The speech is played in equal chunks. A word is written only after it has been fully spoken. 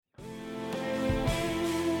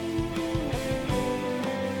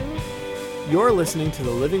You're listening to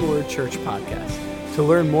the Living Word Church podcast. To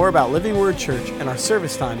learn more about Living Word Church and our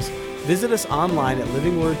service times, visit us online at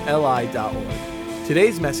livingwordli.org.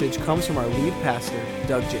 Today's message comes from our lead pastor,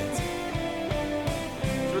 Doug Jansen.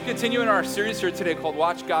 So we're continuing our series here today called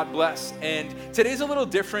Watch God Bless. And today's a little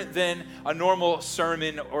different than a normal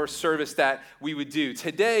sermon or service that we would do.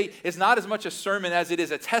 Today is not as much a sermon as it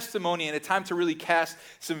is a testimony and a time to really cast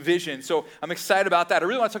some vision. So I'm excited about that. I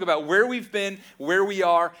really want to talk about where we've been, where we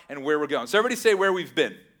are, and where we're going. So everybody say where we've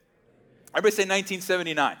been. Everybody say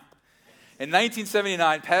 1979. In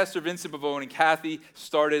 1979, Pastor Vincent Pavone and Kathy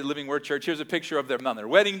started Living Word Church. Here's a picture of them on their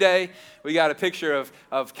wedding day. We got a picture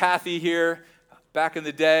of Kathy here back in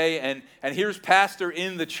the day. And here's Pastor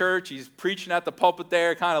in the church. He's preaching at the pulpit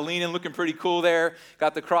there, kind of leaning, looking pretty cool there.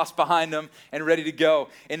 Got the cross behind him and ready to go.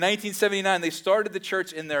 In 1979, they started the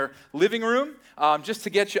church in their living room. Just to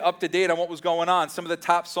get you up to date on what was going on, some of the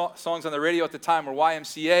top songs on the radio at the time were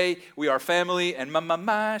YMCA, We Are Family, and My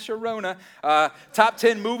Sharona. Top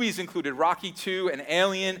 10 movies included Rocky II and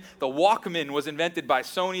Alien. The Walkman was invented by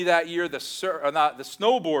Sony that year. The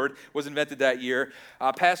snowboard was invented that year.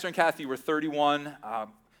 Pastor and Kathy were 31.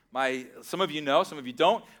 Some of you know, some of you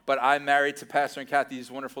don't, but I'm married to Pastor and Kathy's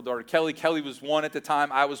wonderful daughter, Kelly. Kelly was one at the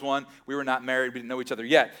time. I was one. We were not married. We didn't know each other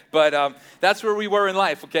yet. But that's where we were in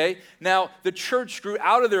life, okay? Now, the church grew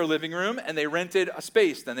out of their living room, and they rented a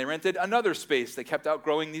space. Then they rented another space. They kept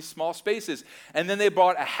outgrowing these small spaces. And then they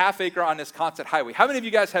bought a half acre on Wisconsin Highway. How many of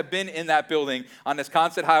you guys have been in that building on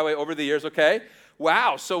Wisconsin Highway over the years, okay?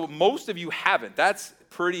 Wow, so most of you haven't. That's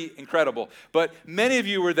pretty incredible. But many of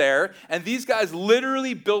you were there, and these guys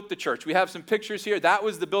literally built the church. We have some pictures here. That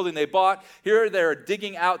was the building they bought. Here they're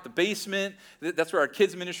digging out the basement. That's where our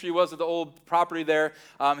kids' ministry was at the old property there.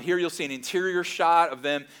 Here you'll see an interior shot of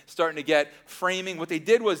them starting to get framing. What they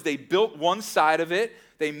did was they built one side of it.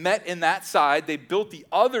 They met in that side. They built the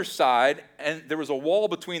other side, and there was a wall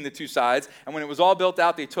between the two sides. And when it was all built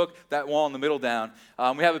out, they took that wall in the middle down.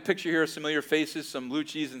 We have a picture here of familiar faces, some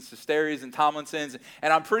Lucci's and Sesteris and Tomlinsons.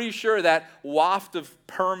 And I'm pretty sure that waft of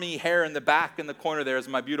permy hair in the back in the corner there is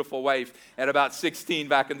my beautiful wife at about 16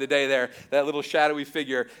 back in the day there. That little shadowy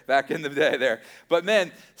figure back in the day there. But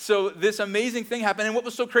man, so this amazing thing happened. And what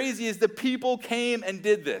was so crazy is the people came and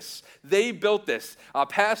did this. They built this.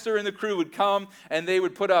 Pastor and the crew would come, and they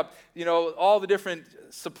would put up, all the different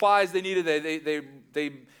supplies they needed.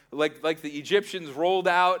 They like the Egyptians rolled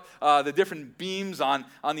out the different beams on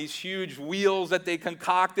these huge wheels that they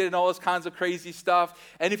concocted and all this kinds of crazy stuff.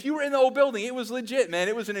 And if you were in the old building, it was legit, man.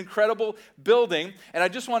 It was an incredible building. And I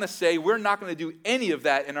just want to say, we're not going to do any of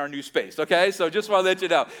that in our new space, okay? So just want to let you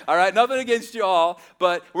know. All right, nothing against you all,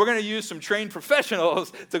 but we're going to use some trained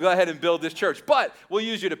professionals to go ahead and build this church. But we'll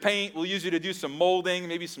use you to paint. We'll use you to do some molding,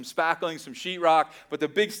 maybe some spackling, some sheetrock. But the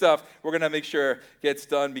big stuff, we're going to make sure gets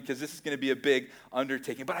done because this is going to be a big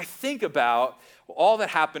undertaking. But I think about all that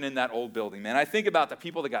happened in that old building, man. I think about the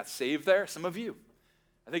people that got saved there, some of you.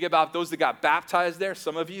 I think about those that got baptized there,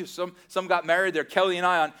 some of you. Some got married there. Kelly and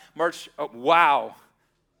I on March, wow.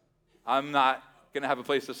 I'm not going to have a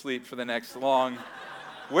place to sleep for the next long.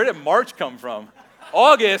 Where did March come from?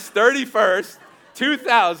 August 31st,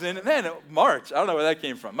 2000. Man, March. I don't know where that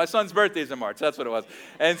came from. My son's birthday is in March. That's what it was.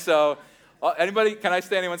 And so, anybody, can I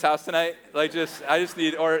stay at anyone's house tonight? I just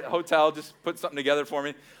need, or a hotel, just put something together for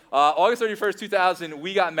me. August 31st, 2000,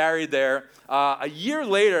 we got married there. A year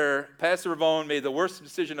later, Pastor Pavone made the worst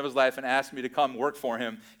decision of his life and asked me to come work for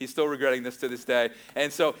him. He's still regretting this to this day.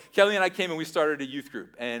 And so Kelly and I came and we started a youth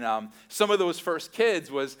group. And some of those first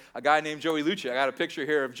kids was a guy named Joey Lucci. I got a picture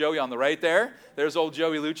here of Joey on the right there. There's old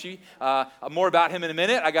Joey Lucci. More about him in a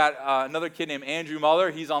minute. I got another kid named Andrew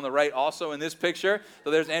Muller. He's on the right also in this picture.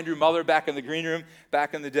 So there's Andrew Muller back in the green room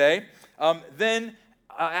back in the day.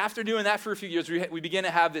 After doing that for a few years, we began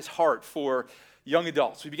to have this heart for young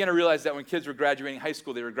adults. We began to realize that when kids were graduating high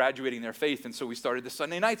school, they were graduating their faith, and so we started the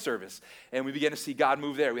Sunday night service, and we began to see God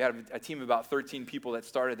move there. We had a team of about 13 people that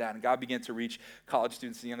started that, and God began to reach college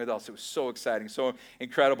students and young adults. It was so exciting, so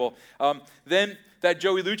incredible. Then that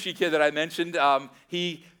Joey Lucci kid that I mentioned,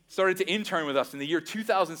 he started to intern with us in the year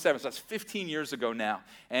 2007, so that's 15 years ago now.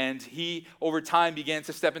 And he, over time, began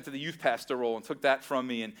to step into the youth pastor role and took that from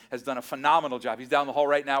me and has done a phenomenal job. He's down the hall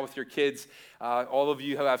right now with your kids. All of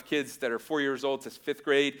you who have kids that are 4 years old to 5th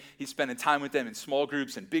grade, he's spending time with them in small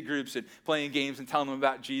groups and big groups and playing games and telling them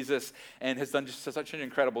about Jesus and has done just such an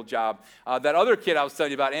incredible job. That other kid I was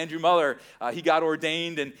telling you about, Andrew Muller, he got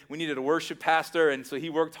ordained and we needed a worship pastor, and so he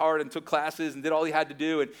worked hard and took classes and did all he had to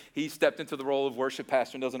do, and he stepped into the role of worship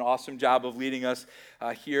pastor and does an awesome job of leading us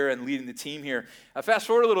here and leading the team here. Fast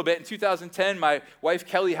forward a little bit, in 2010, my wife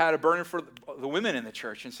Kelly had a burden for the women in the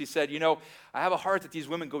church. And she said, I have a heart that these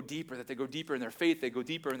women go deeper, that they go deeper in their faith, they go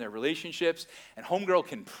deeper in their relationships. And Homegirl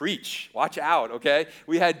can preach. Watch out, okay?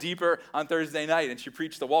 We had Deeper on Thursday night, and she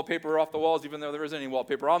preached the wallpaper off the walls, even though there isn't any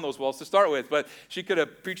wallpaper on those walls to start with. But she could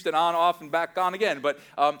have preached it on, off, and back on again. But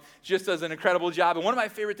just does an incredible job. And one of my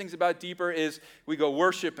favorite things about Deeper is we go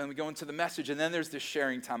worship and we go into the message, and then there's this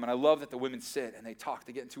sharing time. And I love that the women sit and they talk,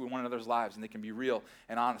 they get into one another's lives, and they can be real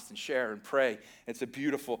and honest and share and pray. It's a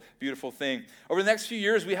beautiful, beautiful thing. Over the next few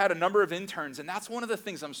years, we had a number of interns, and that's one of the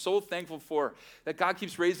things I'm so thankful for, that God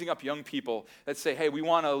keeps raising up young people that say, hey, we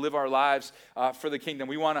want to live our lives for the kingdom.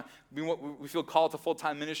 We feel called to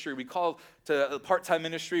full-time ministry. We call to part-time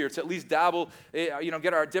ministry, or to at least dabble,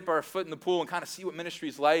 dip our foot in the pool and kind of see what ministry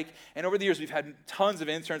is like. And over the years, we've had tons of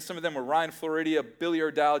interns. Some of them were Ryan Floridia, Billy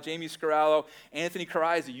Erdal, Jamie Scarallo, Anthony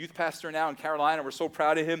Karai is a youth pastor now in Carolina. We're so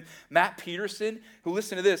proud of him. Matt Peterson, who,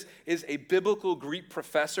 listen to this, is a biblical Greek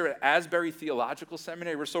professor at Asbury Theological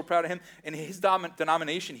Seminary. We're so proud of him. In his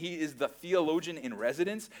denomination, he is the theologian in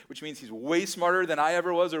residence, which means he's way smarter than I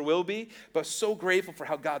ever was or will be, but so grateful for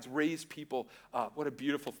how God's raised people up. What a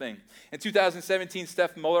beautiful thing. In 2017,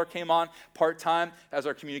 Steph Muller came on part-time as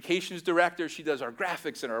our communications director. She does our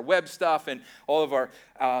graphics and our web stuff and all of our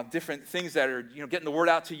different things that are getting the word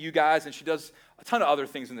out to you guys, and she does a ton of other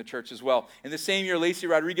things in the church as well. In the same year, Lacey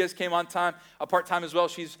Rodriguez came on part-time as well.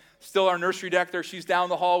 She's still our nursery director. She's down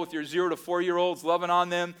the hall with your 0 to 4-year-olds, loving on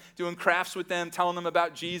them, doing crafts with them, telling them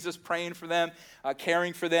about Jesus, praying for them,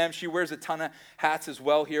 caring for them. She wears a ton of hats as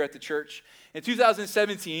well here at the church. In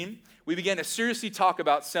 2017, we began to seriously talk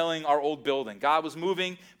about selling our old building. God was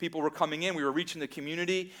moving. People were coming in. We were reaching the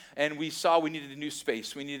community, and we saw we needed a new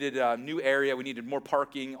space. We needed a new area. We needed more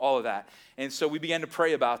parking, all of that. And so we began to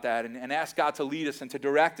pray about that and ask God to lead us and to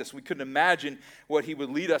direct us. We couldn't imagine what he would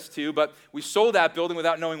lead us to, but we sold that building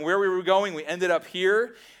without knowing where we were going. We ended up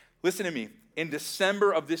here. Listen to me. In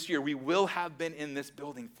December of this year, we will have been in this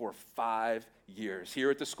building for 5 years,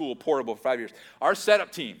 here at the school, portable for 5 years. Our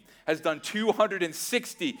setup team has done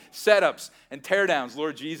 260 setups and teardowns.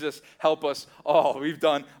 Lord Jesus, help us all. We've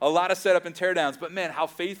done a lot of setup and teardowns, but man, how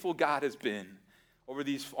faithful God has been over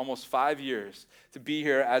these almost 5 years to be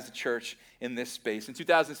here as a church in this space. In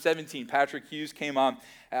 2017, Patrick Hughes came on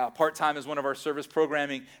part-time as one of our service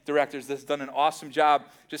programming directors. That's done an awesome job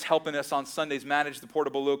just helping us on Sundays manage the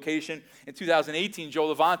portable location. In 2018,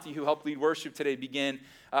 Joe Levanti, who helped lead worship today, began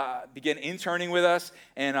interning with us,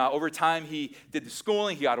 and over time he did the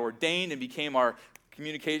schooling, he got ordained and became our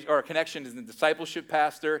communication or connection as the discipleship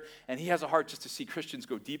pastor, and he has a heart just to see Christians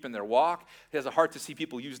go deep in their walk. He has a heart to see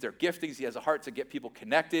people use their giftings. He has a heart to get people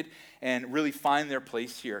connected and really find their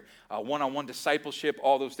place here. One-on-one discipleship,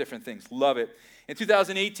 all those different things. Love it. In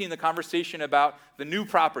 2018, the conversation about the new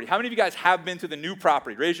property. How many of you guys have been to the new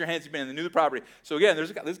property? Raise your hands if you've been in the new property. So again,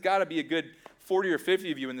 there's got to be a good 40 or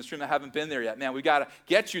 50 of you in this room that haven't been there yet. Man, we got to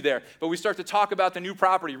get you there. But we start to talk about the new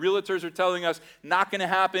property. Realtors are telling us, not going to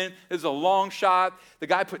happen. This is a long shot. The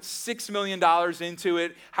guy put $6 million into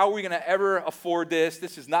it. How are we going to ever afford this?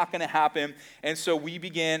 This is not going to happen. And so we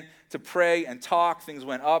began to pray and talk. Things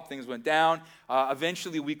went up, things went down.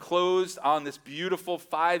 Eventually, we closed on this beautiful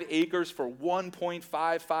 5 acres for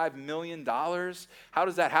 $1.55 million. How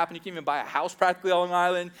does that happen? You can't even buy a house practically on Long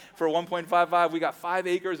Island for $1.55. We got 5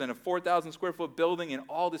 acres and a 4,000 square foot building and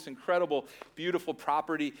all this incredible, beautiful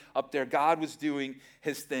property up there. God was doing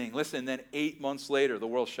his thing. Listen, then 8 months later, the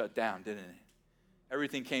world shut down, didn't it?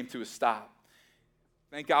 Everything came to a stop.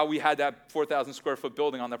 Thank God we had that 4,000 square foot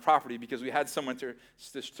building on the property because we had someone to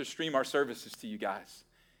stream our services to you guys.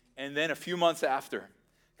 And then a few months after,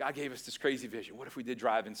 God gave us this crazy vision. What if we did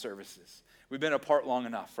drive-in services? We've been apart long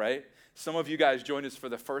enough, right? Some of you guys joined us for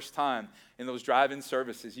the first time in those drive-in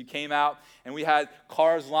services. You came out and we had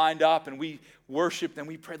cars lined up and we worshiped and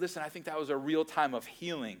we prayed. Listen, I think that was a real time of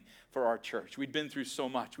healing for our church. We'd been through so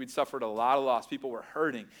much. We'd suffered a lot of loss. People were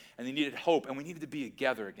hurting and they needed hope and we needed to be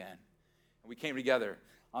together again. And we came together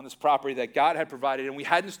on this property that God had provided, and we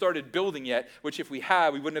hadn't started building yet, which if we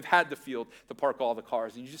had, we wouldn't have had the field to park all the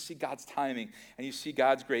cars. And you just see God's timing, and you see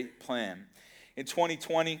God's great plan. In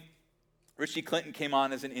 2020, Richie Clinton came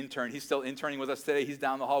on as an intern. He's still interning with us today. He's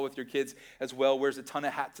down the hall with your kids as well, wears a ton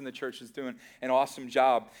of hats in the church, is doing an awesome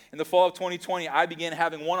job. In the fall of 2020, I began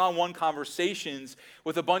having one-on-one conversations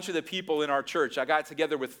with a bunch of the people in our church. I got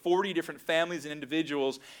together with 40 different families and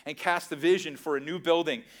individuals and cast a vision for a new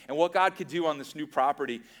building and what God could do on this new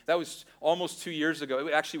property. That was almost 2 years ago.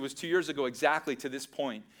 It actually was 2 years ago exactly to this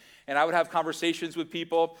point. And I would have conversations with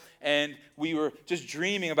people, and we were just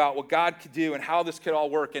dreaming about what God could do and how this could all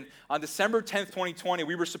work. And on December 10th, 2020,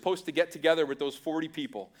 we were supposed to get together with those 40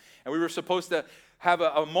 people. And we were supposed to have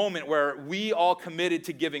a moment where we all committed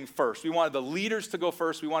to giving first. We wanted the leaders to go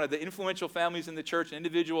first. We wanted the influential families in the church and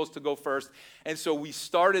individuals to go first. And so we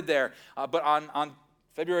started there. But on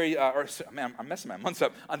February, I'm messing my months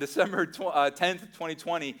up. On December 10th,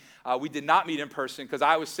 2020, we did not meet in person because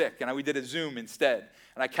I was sick, and we did a Zoom instead.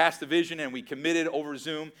 And I cast a vision, and we committed over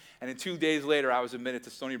Zoom. And then 2 days later, I was admitted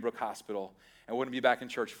to Stony Brook Hospital and wouldn't be back in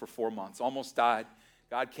church for 4 months. Almost died.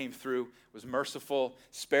 God came through, was merciful,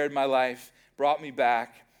 spared my life, brought me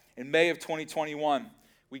back. In May of 2021,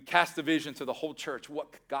 we cast a vision to the whole church,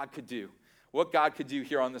 what God could do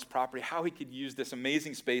here on this property, how he could use this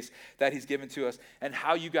amazing space that he's given to us, and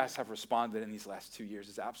how you guys have responded in these last 2 years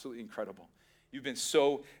is absolutely incredible. You've been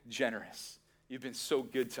so generous. You've been so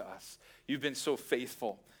good to us. You've been so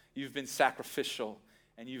faithful. You've been sacrificial.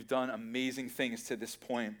 And you've done amazing things to this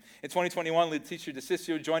point. In 2021, Leticia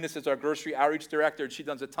DeCiccio joined us as our grocery outreach director, and she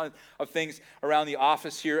does a ton of things around the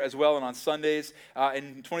office here as well and on Sundays.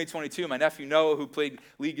 In 2022, my nephew Noah, who played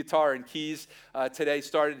lead guitar and keys today,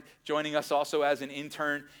 started joining us also as an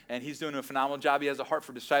intern, and he's doing a phenomenal job. He has a heart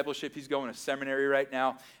for discipleship. He's going to seminary right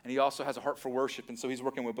now, and he also has a heart for worship, and so he's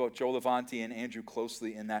working with both Joe Levanti and Andrew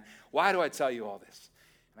closely in that. Why do I tell you all this?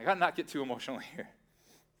 I got to not get too emotional here,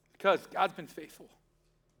 because God's been faithful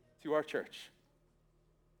to our church.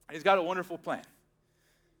 And he's got a wonderful plan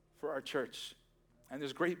for our church. And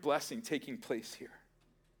there's great blessing taking place here.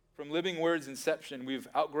 From Living Word's inception, we've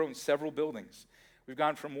outgrown several buildings. We've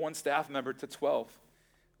gone from 1 staff member to 12.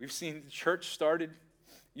 We've seen church started,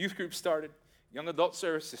 youth group started, young adult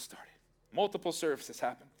services started, multiple services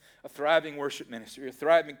happen, a thriving worship ministry, a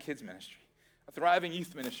thriving kids ministry, a thriving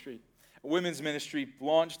youth ministry, a women's ministry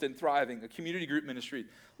launched and thriving, a community group ministry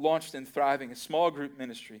launched and thriving, a small group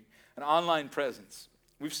ministry, an online presence.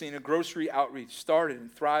 We've seen a grocery outreach started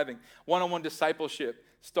and thriving, one-on-one discipleship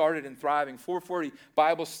started and thriving, 440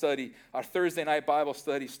 Bible study, our Thursday night Bible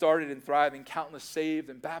study started and thriving, countless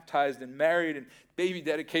saved and baptized and married and baby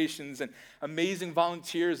dedications and amazing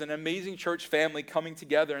volunteers and amazing church family coming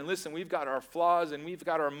together. And listen, we've got our flaws and we've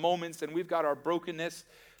got our moments and we've got our brokenness,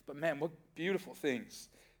 but man, what beautiful things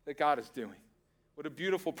that God is doing. What a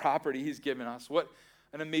beautiful property he's given us. What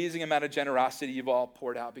an amazing amount of generosity you've all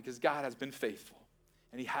poured out, because God has been faithful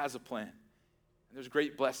and he has a plan. And there's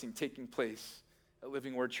great blessing taking place at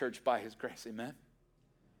Living Word Church by his grace. Amen?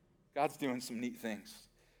 God's doing some neat things.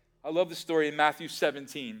 I love the story in Matthew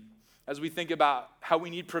 17. As we think about how we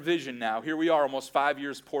need provision now, here we are almost 5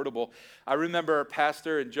 years portable. I remember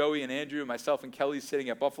Pastor and Joey and Andrew and myself and Kelly sitting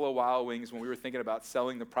at Buffalo Wild Wings when we were thinking about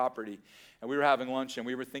selling the property. And we were having lunch and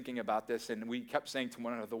we were thinking about this, and we kept saying to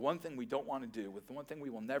one another, the one thing we don't want to do, the one thing we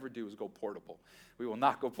will never do is go portable. We will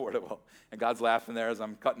not go portable. And God's laughing there as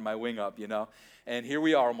I'm cutting my wing up, And here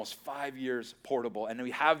we are almost 5 years portable, and we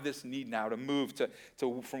have this need now to move to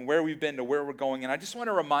from where we've been to where we're going. And I just want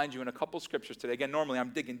to remind you in a couple scriptures today. Again, normally I'm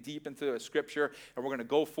digging deep into a scripture, and we're going to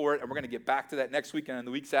go for it, and we're going to get back to that next week and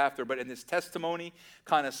the weeks after. But in this testimony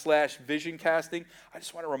kind of / vision casting, I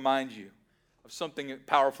just want to remind you of something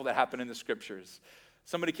powerful that happened in the scriptures.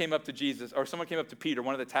 Somebody came up to Jesus, or someone came up to Peter,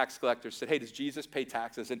 one of the tax collectors, said, hey, does Jesus pay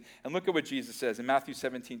taxes? And look at what Jesus says in Matthew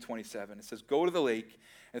 17:27. It says, go to the lake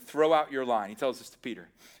and throw out your line. He tells this to Peter.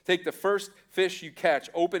 Take the first fish you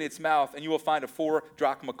catch, open its mouth, and you will find a 4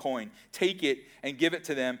 drachma coin. Take it and give it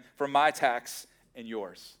to them for my tax and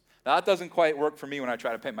yours. Now, that doesn't quite work for me when I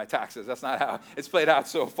try to pay my taxes. That's not how it's played out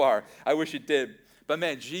so far. I wish it did. But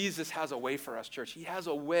man, Jesus has a way for us, church. He has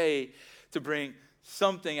a way to bring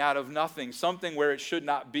something out of nothing, something where it should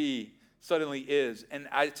not be, suddenly is. And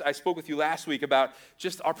I spoke with you last week about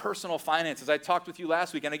just our personal finances. I talked with you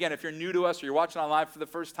last week. And again, if you're new to us or you're watching online for the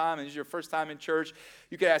first time and this is your first time in church,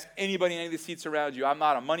 you could ask anybody in any of the seats around you. I'm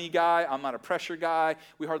not a money guy. I'm not a pressure guy.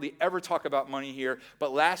 We hardly ever talk about money here.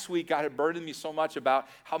 But last week, God had burdened me so much about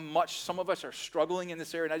how much some of us are struggling in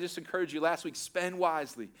this area. And I just encourage you last week, spend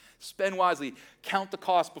wisely. Spend wisely. Count the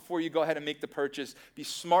cost before you go ahead and make the purchase. Be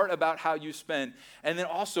smart about how you spend. And then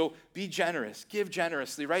also be generous. Give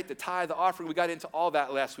generously, right? The tithe, the offering, we got into all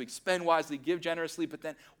that last week. Spend wisely, give generously, but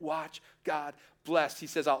then watch God bless. He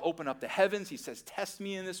says, I'll open up the heavens. He says, test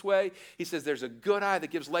me in this way. He says, there's a good eye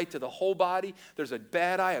that gives light to the whole body. There's a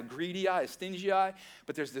bad eye, a greedy eye, a stingy eye.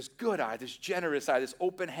 But there's this good eye, this generous eye, this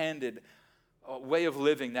open-handed way of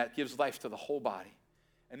living that gives life to the whole body.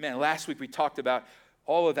 And man, last week we talked about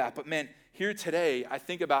all of that. But man, here today, I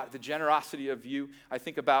think about the generosity of you. I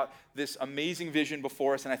think about this amazing vision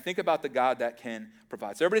before us. And I think about the God that can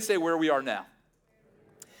provide. So everybody say where we are now.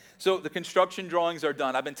 So the construction drawings are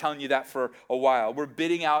done. I've been telling you that for a while. We're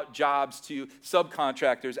bidding out jobs to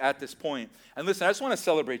subcontractors at this point. And listen, I just want to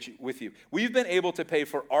celebrate with you. We've been able to pay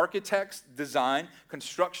for architects, design,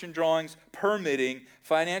 construction drawings, permitting,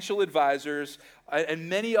 financial advisors, and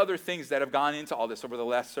many other things that have gone into all this over the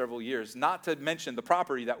last several years, not to mention the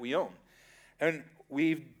property that we own. And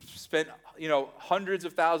we've spent, hundreds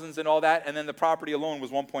of thousands and all that, and then the property alone was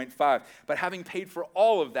 1.5. But having paid for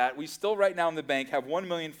all of that, we still right now in the bank have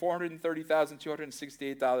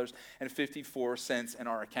 $1,430,268.54 in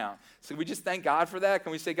our account. So can we just thank God for that?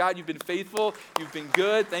 Can we say, God, you've been faithful, you've been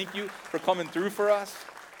good, thank you for coming through for us.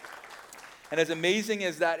 And as amazing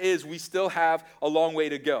as that is, we still have a long way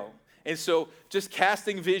to go. And so just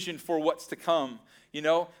casting vision for what's to come,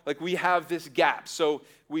 we have this gap. So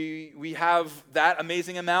we have that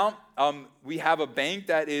amazing amount. We have a bank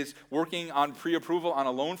that is working on pre-approval on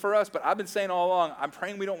a loan for us. But I've been saying all along, I'm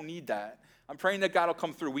praying we don't need that. I'm praying that God will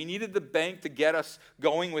come through. We needed the bank to get us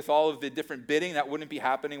going with all of the different bidding. That wouldn't be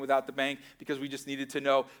happening without the bank because we just needed to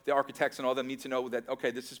know, the architects and all them need to know that,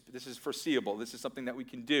 okay, this is foreseeable. This is something that we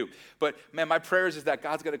can do. But, man, my prayers is that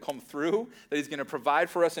God's going to come through, that he's going to provide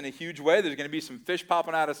for us in a huge way. There's going to be some fish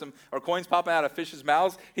popping out of coins popping out of fish's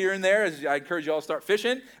mouths here and there as I encourage you all to start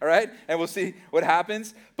fishing, all right? And we'll see what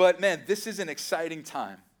happens. But, man, this is an exciting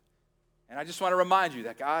time. And I just want to remind you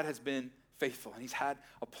that God has been faithful and he's had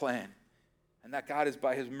a plan. And that God is,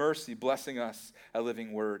 by his mercy, blessing us at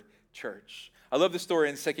Living Word Church. I love the story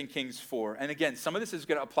in 2 Kings 4. And again, some of this is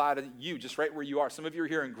going to apply to you just right where you are. Some of you are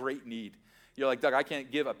here in great need. You're like, Doug, I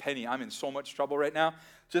can't give a penny. I'm in so much trouble right now.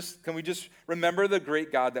 Can we just remember the great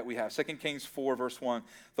God that we have? 2 Kings 4, verse 1.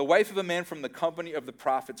 The wife of a man from the company of the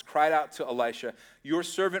prophets cried out to Elisha, your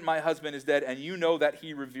servant, my husband, is dead, and you know that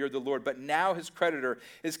he revered the Lord. But now his creditor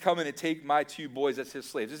is coming to take my 2 boys as his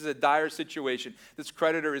slaves. This is a dire situation. This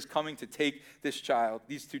creditor is coming to take these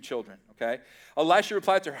 2 children, okay? Elisha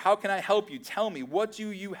replied to her, how can I help you? Tell me, what do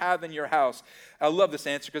you have in your house? I love this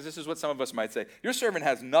answer because this is what some of us might say. Your servant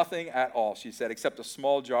has nothing at all, she said, except a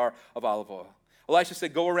small jar of olive oil. Elisha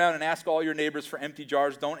said, go around and ask all your neighbors for empty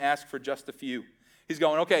jars. Don't ask for just a few. He's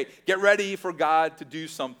going, okay, get ready for God to do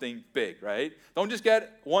something big, right? Don't just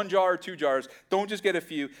get 1 jar or 2 jars. Don't just get a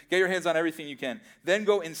few. Get your hands on everything you can. Then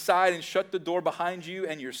go inside and shut the door behind you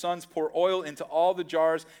and your sons. Pour oil into all the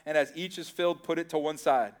jars, and as each is filled, put it to one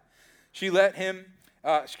side. She left him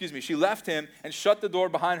and shut the door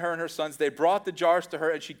behind her and her sons. They brought the jars to her,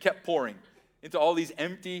 and she kept pouring into all these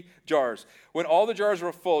empty jars. When all the jars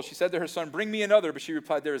were full, she said to her son, bring me another. But she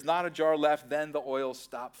replied, there is not a jar left. Then the oil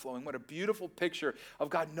stopped flowing. What a beautiful picture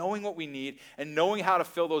of God knowing what we need and knowing how to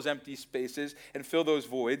fill those empty spaces and fill those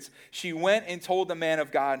voids. She went and told the man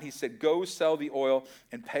of God, and he said, go sell the oil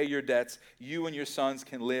and pay your debts. You and your sons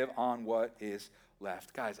can live on what is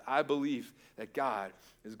left. Guys, I believe that God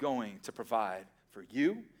is going to provide for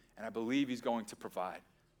you, and I believe he's going to provide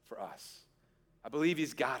for us. I believe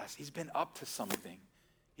he's got us. He's been up to something.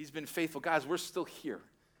 He's been faithful. Guys, we're still here.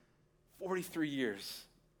 43 years.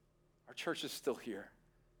 Our church is still here.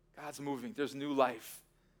 God's moving. There's new life.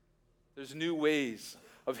 There's new ways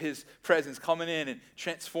of his presence coming in and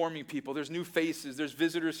transforming people. There's new faces. There's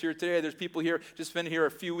visitors here today. There's people here just been here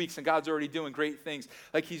a few weeks, and God's already doing great things.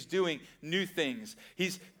 Like he's doing new things.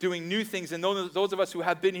 He's doing new things. And those of us who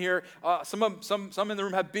have been here, some in the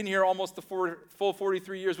room have been here almost the full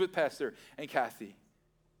 43 years with Pastor and Kathy.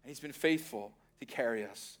 And he's been faithful to carry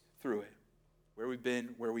us through it. Where we've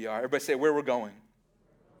been, where we are. Everybody say, where we're going.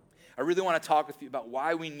 I really want to talk with you about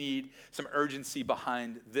why we need some urgency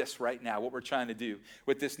behind this right now, what we're trying to do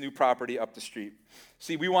with this new property up the street.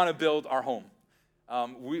 See, we want to build our home.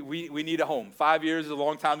 We need a home. 5 years is a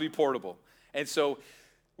long time to be portable. And so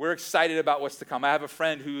we're excited about what's to come. I have a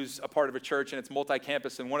friend who's a part of a church, and it's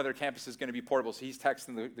multi-campus, and one of their campuses is going to be portable. So he's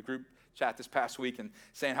texting the group chat this past week and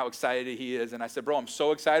saying how excited he is. And I said, bro, I'm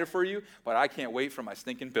so excited for you, but I can't wait for my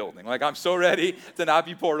stinking building. Like, I'm so ready to not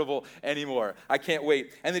be portable anymore. I can't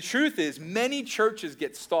wait. And the truth is, many churches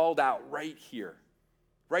get stalled out right here.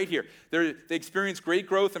 Right here. They experience great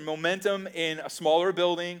growth and momentum in a smaller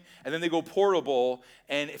building, and then they go portable,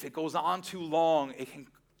 and if it goes on too long, it can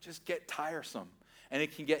just get tiresome. And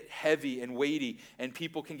it can get heavy and weighty, and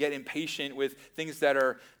people can get impatient with things that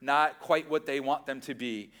are not quite what they want them to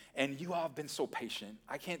be. And you all have been so patient.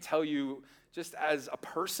 I can't tell you, just as a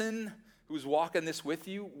person who's walking this with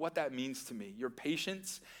you, what that means to me. Your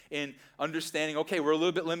patience in understanding, okay, we're a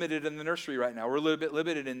little bit limited in the nursery right now. We're a little bit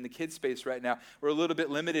limited in the kids space right now. We're a little bit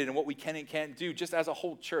limited in what we can and can't do just as a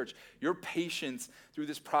whole church. Your patience through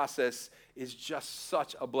this process is just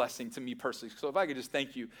such a blessing to me personally. So if I could just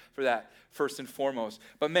thank you for that first and foremost.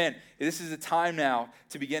 But man, this is the time now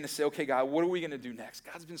to begin to say, okay, God, what are we going to do next?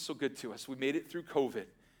 God's been so good to us. We made it through COVID.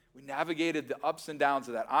 We navigated the ups and downs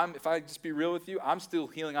of that. If I just be real with you, I'm still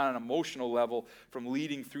healing on an emotional level from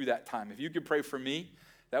leading through that time. If you could pray for me,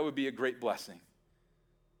 that would be a great blessing.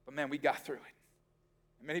 But man, we got through it.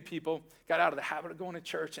 And many people got out of the habit of going to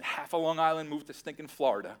church, and half of Long Island moved to stinking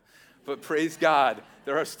Florida. But praise God,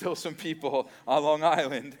 there are still some people on Long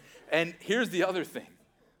Island. And here's the other thing.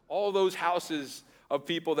 All those houses of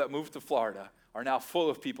people that moved to Florida are now full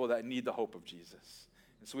of people that need the hope of Jesus.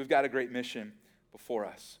 And so we've got a great mission before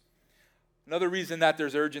us. Another reason that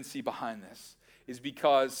there's urgency behind this is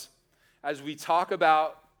because as we talk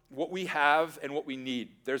about what we have and what we need,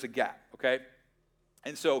 there's a gap, okay?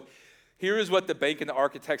 And so here is what the bank and the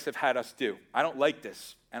architects have had us do. I don't like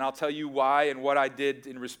this, and I'll tell you why and what I did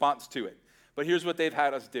in response to it. But here's what they've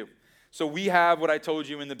had us do. So we have what I told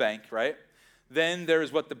you in the bank, right? Then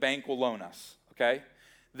there's what the bank will loan us, okay?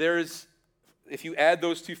 If you add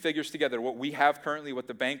those two figures together, what we have currently, what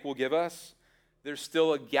the bank will give us, there's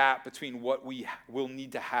still a gap between what we will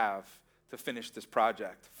need to have to finish this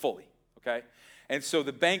project fully, okay? And so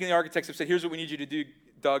the bank and the architects have said, here's what we need you to do,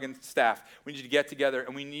 Doug and staff. We need you to get together,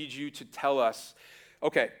 and we need you to tell us,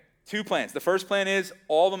 okay, two plans. The first plan is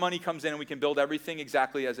all the money comes in, and we can build everything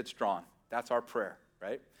exactly as it's drawn. That's our prayer,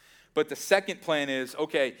 right? But the second plan is,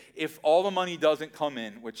 okay, if all the money doesn't come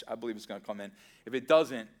in, which I believe is going to come in, if it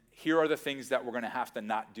doesn't, here are the things that we're going to have to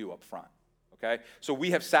not do up front. Okay? So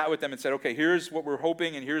we have sat with them and said, okay, here's what we're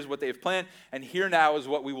hoping and here's what they've planned, and here now is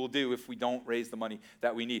what we will do if we don't raise the money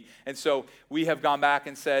that we need. And so we have gone back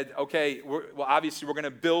and said, okay, obviously we're going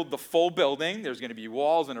to build the full building. There's going to be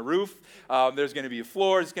walls and a roof. There's going to be a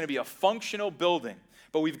floor. It's going to be a functional building.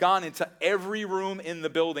 But we've gone into every room in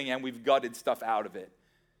the building and we've gutted stuff out of it.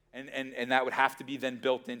 And that would have to be then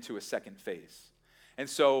built into a second phase. And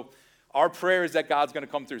so our prayer is that God's going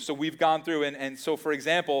to come through. So we've gone through, and so for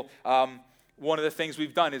example, one of the things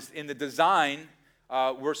we've done is in the design,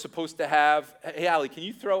 we're supposed to have, hey, Allie, can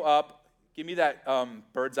you give me that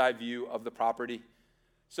bird's eye view of the property?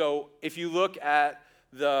 So if you look at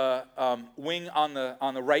the wing on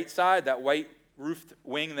the right side, that white roofed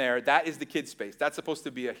wing there, that is the kids' space. That's supposed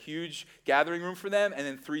to be a huge gathering room for them, and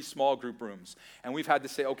then 3 small group rooms. And we've had to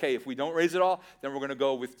say, okay, if we don't raise it all, then we're going to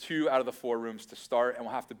go with 2 out of the 4 rooms to start, and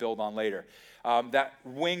we'll have to build on later. That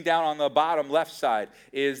wing down on the bottom left side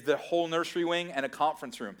is the whole nursery wing and a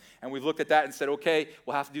conference room. And we've looked at that and said, okay,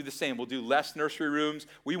 we'll have to do the same. We'll do less nursery rooms.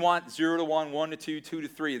 We want 0 to 1, 1 to 2, 2 to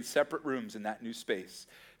 3 in separate rooms in that new space.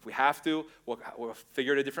 If we have to, we'll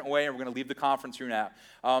figure it a different way, and we're going to leave the conference room out.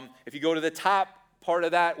 If you go to the top part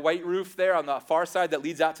of that white roof there on the far side that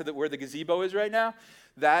leads out to where the gazebo is right now,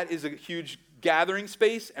 that is a huge gathering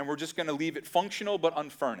space, and we're just going to leave it functional but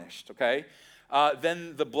unfurnished, okay?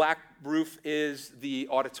 Then the black roof is the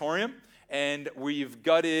auditorium, and we've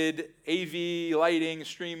gutted AV, lighting,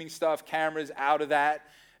 streaming stuff, cameras out of that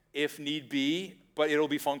if need be, but it'll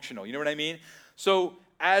be functional. You know what I mean? So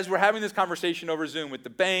as we're having this conversation over Zoom with the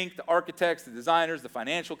bank, the architects, the designers, the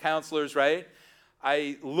financial counselors, right?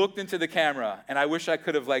 I looked into the camera, and I wish I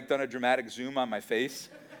could have done a dramatic zoom on my face,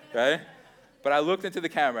 right? But I looked into the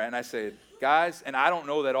camera, and I said, guys, and I don't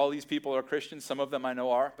know that all these people are Christians. Some of them I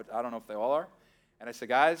know are, but I don't know if they all are. And I said,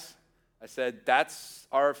 guys, that's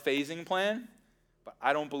our phasing plan, but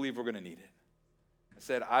I don't believe we're going to need it. I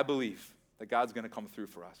said, I believe that God's going to come through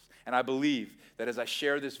for us. And I believe that as I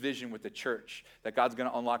share this vision with the church, that God's going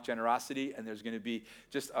to unlock generosity, and there's going to be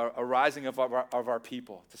just a rising of our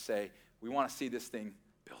people to say, we want to see this thing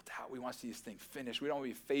built out. We want to see this thing finished. We don't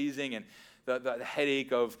want to be phasing and the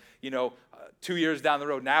headache of, 2 years down the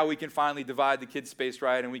road. Now we can finally divide the kids' space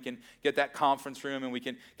right, and we can get that conference room, and we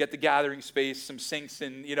can get the gathering space, some sinks,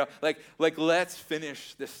 and, let's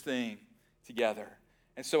finish this thing together.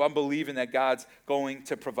 And so I'm believing that God's going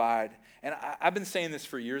to provide. And I've been saying this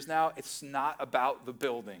for years now. It's not about the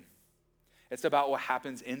building. It's about what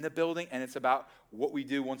happens in the building, and it's about what we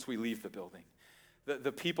do once we leave the building.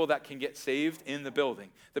 The people that can get saved in the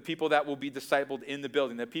building, the people that will be discipled in the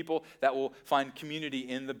building, the people that will find community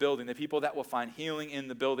in the building, the people that will find healing in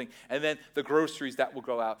the building, and then the groceries that will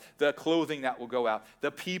go out, the clothing that will go out,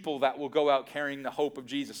 the people that will go out carrying the hope of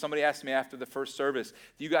Jesus. Somebody asked me after the first service,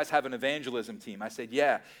 do you guys have an evangelism team? I said,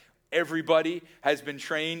 yeah. Everybody has been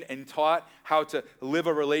trained and taught how to live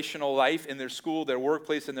a relational life in their school, their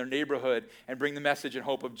workplace, and their neighborhood and bring the message and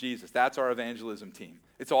hope of Jesus. That's our evangelism team.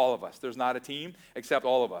 It's all of us. There's not a team except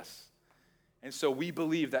all of us. And so we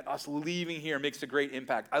believe that us leaving here makes a great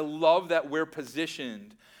impact. I love that we're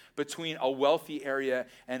positioned between a wealthy area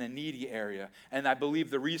and a needy area. And I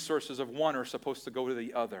believe the resources of one are supposed to go to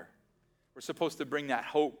the other. We're supposed to bring that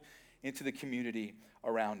hope into the community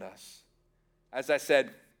around us. As I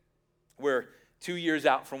said, we're 2 years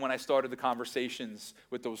out from when I started the conversations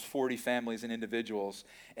with those 40 families and individuals.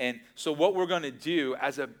 And so what we're going to do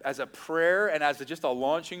as a prayer and as just a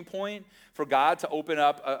launching point for God to open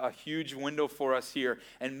up a huge window for us here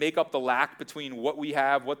and make up the lack between what we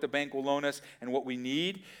have, what the bank will loan us, and what we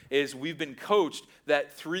need is we've been coached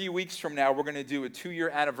that 3 weeks from now we're going to do a 2-year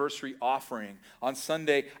anniversary offering on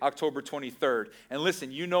Sunday, October 23rd. And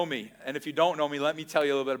listen, you know me, and if you don't know me, let me tell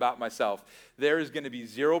you a little bit about myself. There is going to be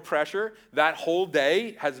zero pressure. That whole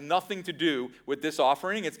day has nothing to do with this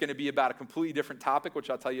offering. It's going to be about a completely different topic, which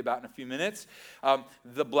I'll tell you about in a few minutes.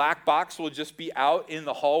 The black box will just be out in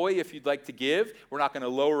the hallway if you'd like to give. We're not going to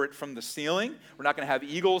lower it from the ceiling. We're not going to have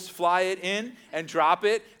eagles fly it in and drop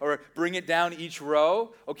it or bring it down each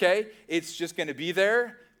row, okay? It's just going to be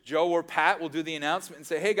there. Joe or Pat will do the announcement and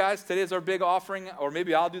say, hey guys, today's our big offering, or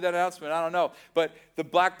maybe I'll do that announcement, I don't know. But the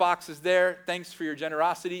black box is there. Thanks for your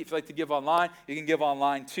generosity. If you'd like to give online, you can give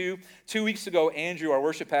online too. 2 weeks ago, Andrew, our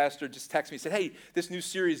worship pastor, just texted me and said, hey, this new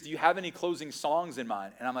series, do you have any closing songs in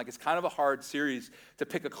mind? And I'm like, it's kind of a hard series to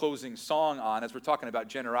pick a closing song on as we're talking about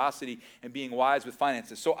generosity and being wise with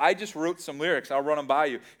finances. So I just wrote some lyrics. I'll run them by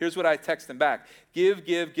you. Here's what I text them back.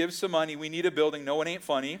 Give some money. We need a building. No, it ain't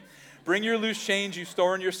funny. Bring your loose change you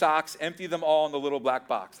store in your socks. Empty them all in the little black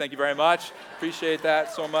box. Thank you very much. Appreciate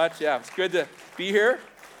that so much. Yeah, it's good to be here.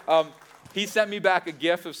 He sent me back a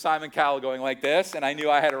gif of Simon Cowell going like this, and I knew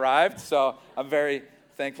I had arrived, so I'm very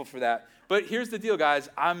thankful for that. But here's the deal, guys.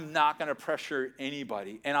 I'm not going to pressure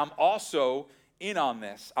anybody, and I'm also in on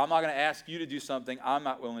this. I'm not going to ask you to do something I'm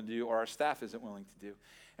not willing to do or our staff isn't willing to do.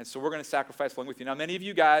 And so we're going to sacrifice along with you. Now, many of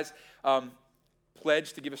you guys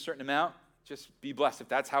pledge to give a certain amount. Just be blessed. If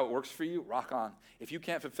that's how it works for you, rock on. If you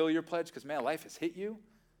can't fulfill your pledge because, man, life has hit you,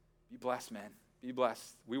 be blessed, man. Be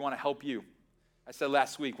blessed. We want to help you. I said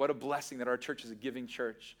last week, what a blessing that our church is a giving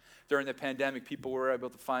church. During the pandemic, people were able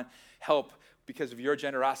to find help because of your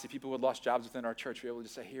generosity. People who had lost jobs within our church were able to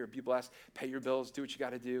just say, here, be blessed, pay your bills, do what you got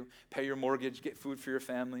to do, pay your mortgage, get food for your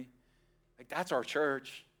family. Like, that's our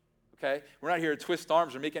church. Okay? We're not here to twist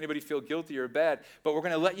arms or make anybody feel guilty or bad, but we're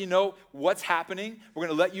going to let you know what's happening. We're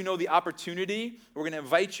going to let you know the opportunity. We're going to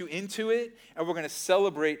invite you into it, and we're going to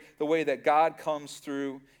celebrate the way that God comes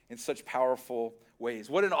through in such powerful ways.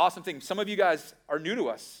 What an awesome thing. Some of you guys are new to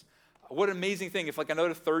us. What an amazing thing if like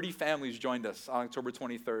another 30 families joined us on October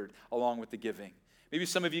 23rd along with the giving. Maybe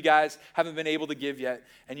some of you guys haven't been able to give yet,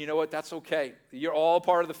 and you know what? That's okay. You're all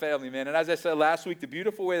part of the family, man. And as I said last week, the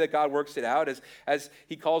beautiful way that God works it out is as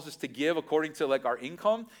he calls us to give according to like our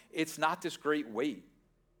income, it's not this great weight.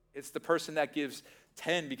 It's the person that gives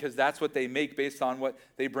 10 because that's what they make based on what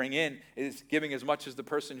they bring in is giving as much as the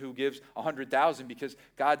person who gives 100,000 because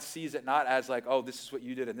God sees it not as like, oh, this is what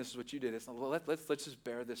you did and this is what you did. It's not, let's just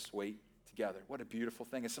bear this weight together. What a beautiful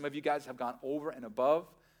thing. And some of you guys have gone over and above.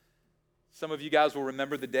 Some of you guys will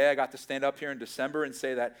remember the day I got to stand up here in December and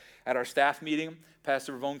say that at our staff meeting,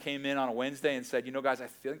 Pastor Ravone came in on a Wednesday and said, you know, guys, I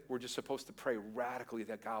think we're just supposed to pray radically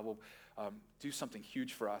that God will do something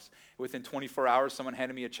huge for us. Within 24 hours, someone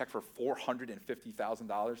handed me a check for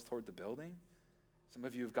 $450,000 toward the building. Some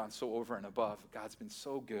of you have gone so over and above. God's been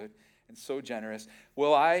so good and so generous.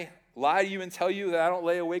 Will I lie to you and tell you that I don't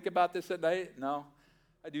lay awake about this at night? No,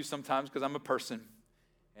 I do sometimes because I'm a person.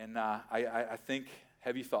 And I think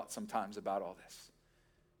heavy thoughts sometimes about all this.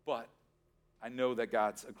 But I know that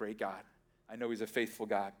God's a great God. I know he's a faithful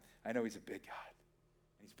God. I know he's a big God.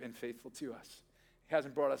 And he's been faithful to us. He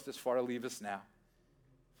hasn't brought us this far to leave us now.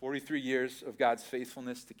 43 years of God's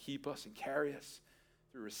faithfulness to keep us and carry us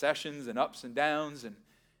through recessions and ups and downs and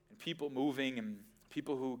people moving and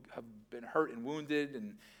people who have been hurt and wounded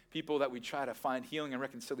and people that we try to find healing and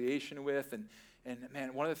reconciliation with. And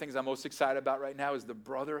man, one of the things I'm most excited about right now is the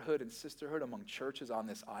brotherhood and sisterhood among churches on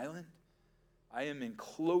this island. I am in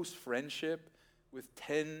close friendship with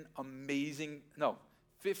 15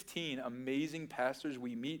 amazing pastors.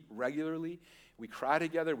 We meet regularly. We cry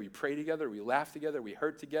together. We pray together. We laugh together. We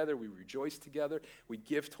hurt together. We rejoice together. We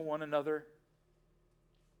give to one another.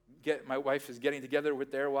 My wife is getting together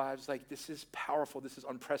with their wives. Like, this is powerful. This is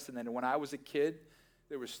unprecedented. When I was a kid,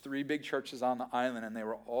 there was 3 big churches on the island, and they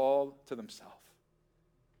were all to themselves.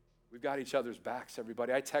 We've got each other's backs,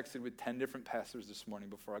 everybody. I texted with 10 different pastors this morning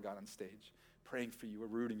before I got on stage, praying for you. We're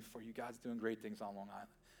rooting for you. God's doing great things on Long Island.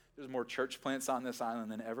 There's more church plants on this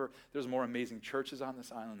island than ever. There's more amazing churches on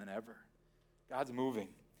this island than ever. God's moving.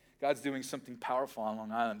 God's doing something powerful on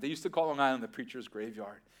Long Island. They used to call Long Island the preacher's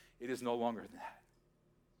graveyard. It is no longer that.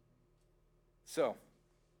 So,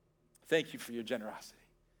 thank you for your generosity.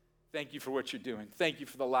 Thank you for what you're doing. Thank you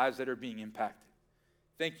for the lives that are being impacted.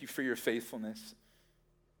 Thank you for your faithfulness.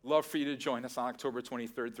 Love for you to join us on October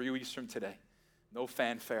 23rd, 3 weeks from today. No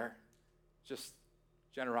fanfare, just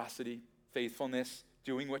generosity, faithfulness,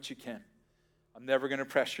 doing what you can. I'm never going to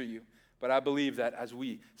pressure you, but I believe that as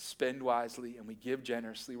we spend wisely and we give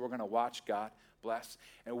generously, we're going to watch God bless.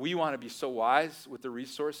 And we want to be so wise with the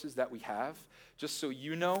resources that we have. Just so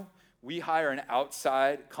you know, we hire an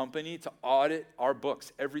outside company to audit our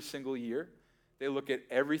books every single year. They look at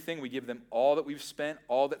everything. We give them all that we've spent,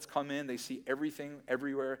 all that's come in. They see everything,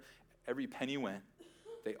 everywhere, every penny went.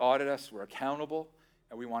 They audit us. We're accountable,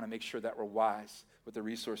 and we want to make sure that we're wise with the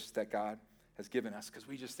resources that God has given us, because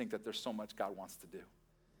we just think that there's so much God wants to do.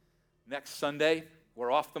 Next Sunday,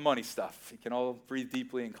 we're off the money stuff. You can all breathe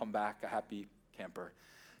deeply and come back a happy camper.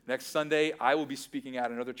 Next Sunday, I will be speaking at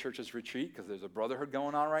another church's retreat because there's a brotherhood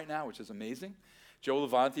going on right now, which is amazing. Joe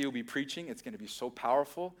Levante will be preaching. It's going to be so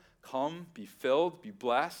powerful. Come, be filled, be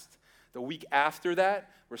blessed. The week after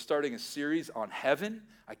that, we're starting a series on heaven.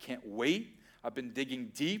 I can't wait. I've been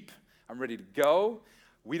digging deep. I'm ready to go.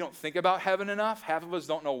 We don't think about heaven enough. Half of us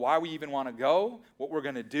don't know why we even want to go, what we're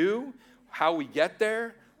going to do, how we get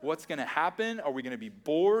there, what's going to happen. Are we going to be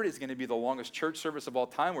bored? Is it going to be the longest church service of all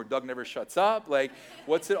time where Doug never shuts up? Like,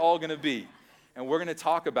 what's it all going to be? And we're going to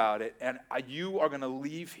talk about it. And you are going to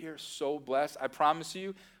leave here so blessed. I promise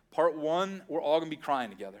you, part one, we're all going to be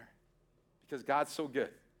crying together because God's so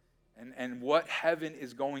good. And what heaven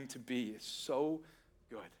is going to be is so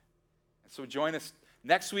good. And so join us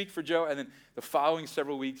next week for Joe, and then the following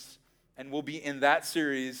several weeks. And we'll be in that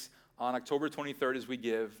series on October 23rd as we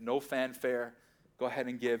give. No fanfare. Go ahead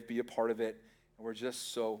and give. Be a part of it. And we're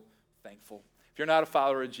just so thankful. If you're not a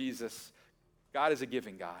follower of Jesus, God is a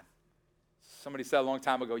giving God. Somebody said a long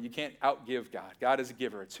time ago, you can't outgive God. God is a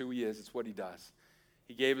giver. It's who he is. It's what he does.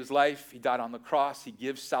 He gave his life. He died on the cross. He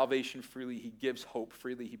gives salvation freely. He gives hope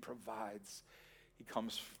freely. He provides. He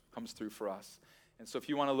comes through for us. And so if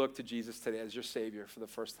you want to look to Jesus today as your Savior for the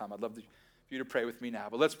first time, I'd love for you to pray with me now.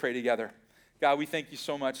 But let's pray together. God, we thank you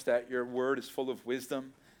so much that your word is full of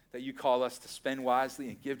wisdom, that you call us to spend wisely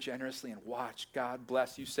and give generously and watch God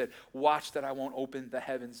bless. You said, watch that I won't open the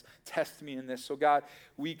heavens. Test me in this. So God,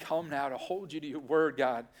 we come now to hold you to your word,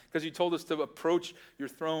 God, because you told us to approach your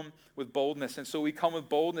throne with boldness. And so we come with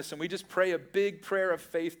boldness, and we just pray a big prayer of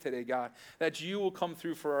faith today, God, that you will come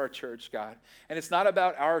through for our church, God. And it's not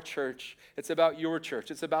about our church. It's about your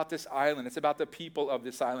church. It's about this island. It's about the people of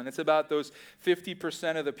this island. It's about those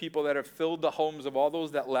 50% of the people that have filled the homes of all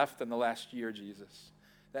those that left in the last year, Jesus,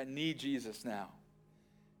 that need Jesus now.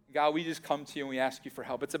 God, we just come to you and we ask you for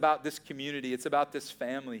help. It's about this community. It's about this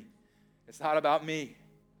family. It's not about me.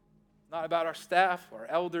 It's not about our staff, our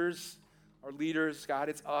elders, our leaders. God,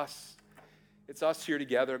 it's us. It's us here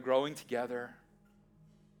together, growing together,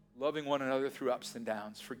 loving one another through ups and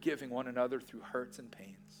downs, forgiving one another through hurts and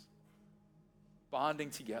pains, bonding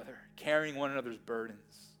together, carrying one another's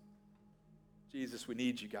burdens. Jesus, we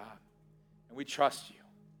need you, God, and we trust you.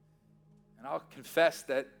 And I'll confess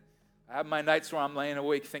that I have my nights where I'm laying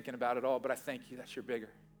awake thinking about it all, but I thank you that you're bigger.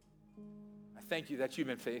 I thank you that you've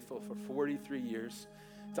been faithful for 43 years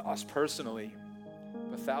to us personally,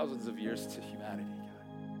 but thousands of years to humanity, God.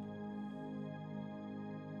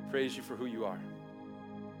 I praise you for who you are.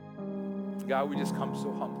 God, we just come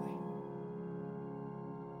so humbly,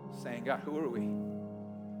 saying, God, who are we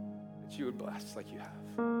that you would bless like you have?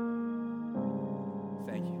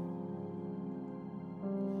 Thank you.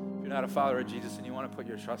 If you're not a follower of Jesus and you want to put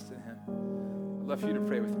your trust in him, I'd love for you to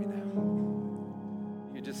pray with me now.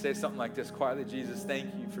 You could just say something like this quietly: Jesus,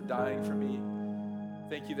 thank you for dying for me.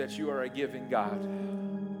 Thank you that you are a giving God.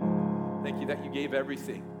 Thank you that you gave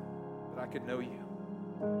everything that I could know you.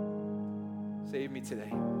 Save me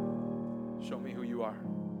today. Show me who you are.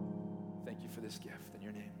 Thank you for this gift.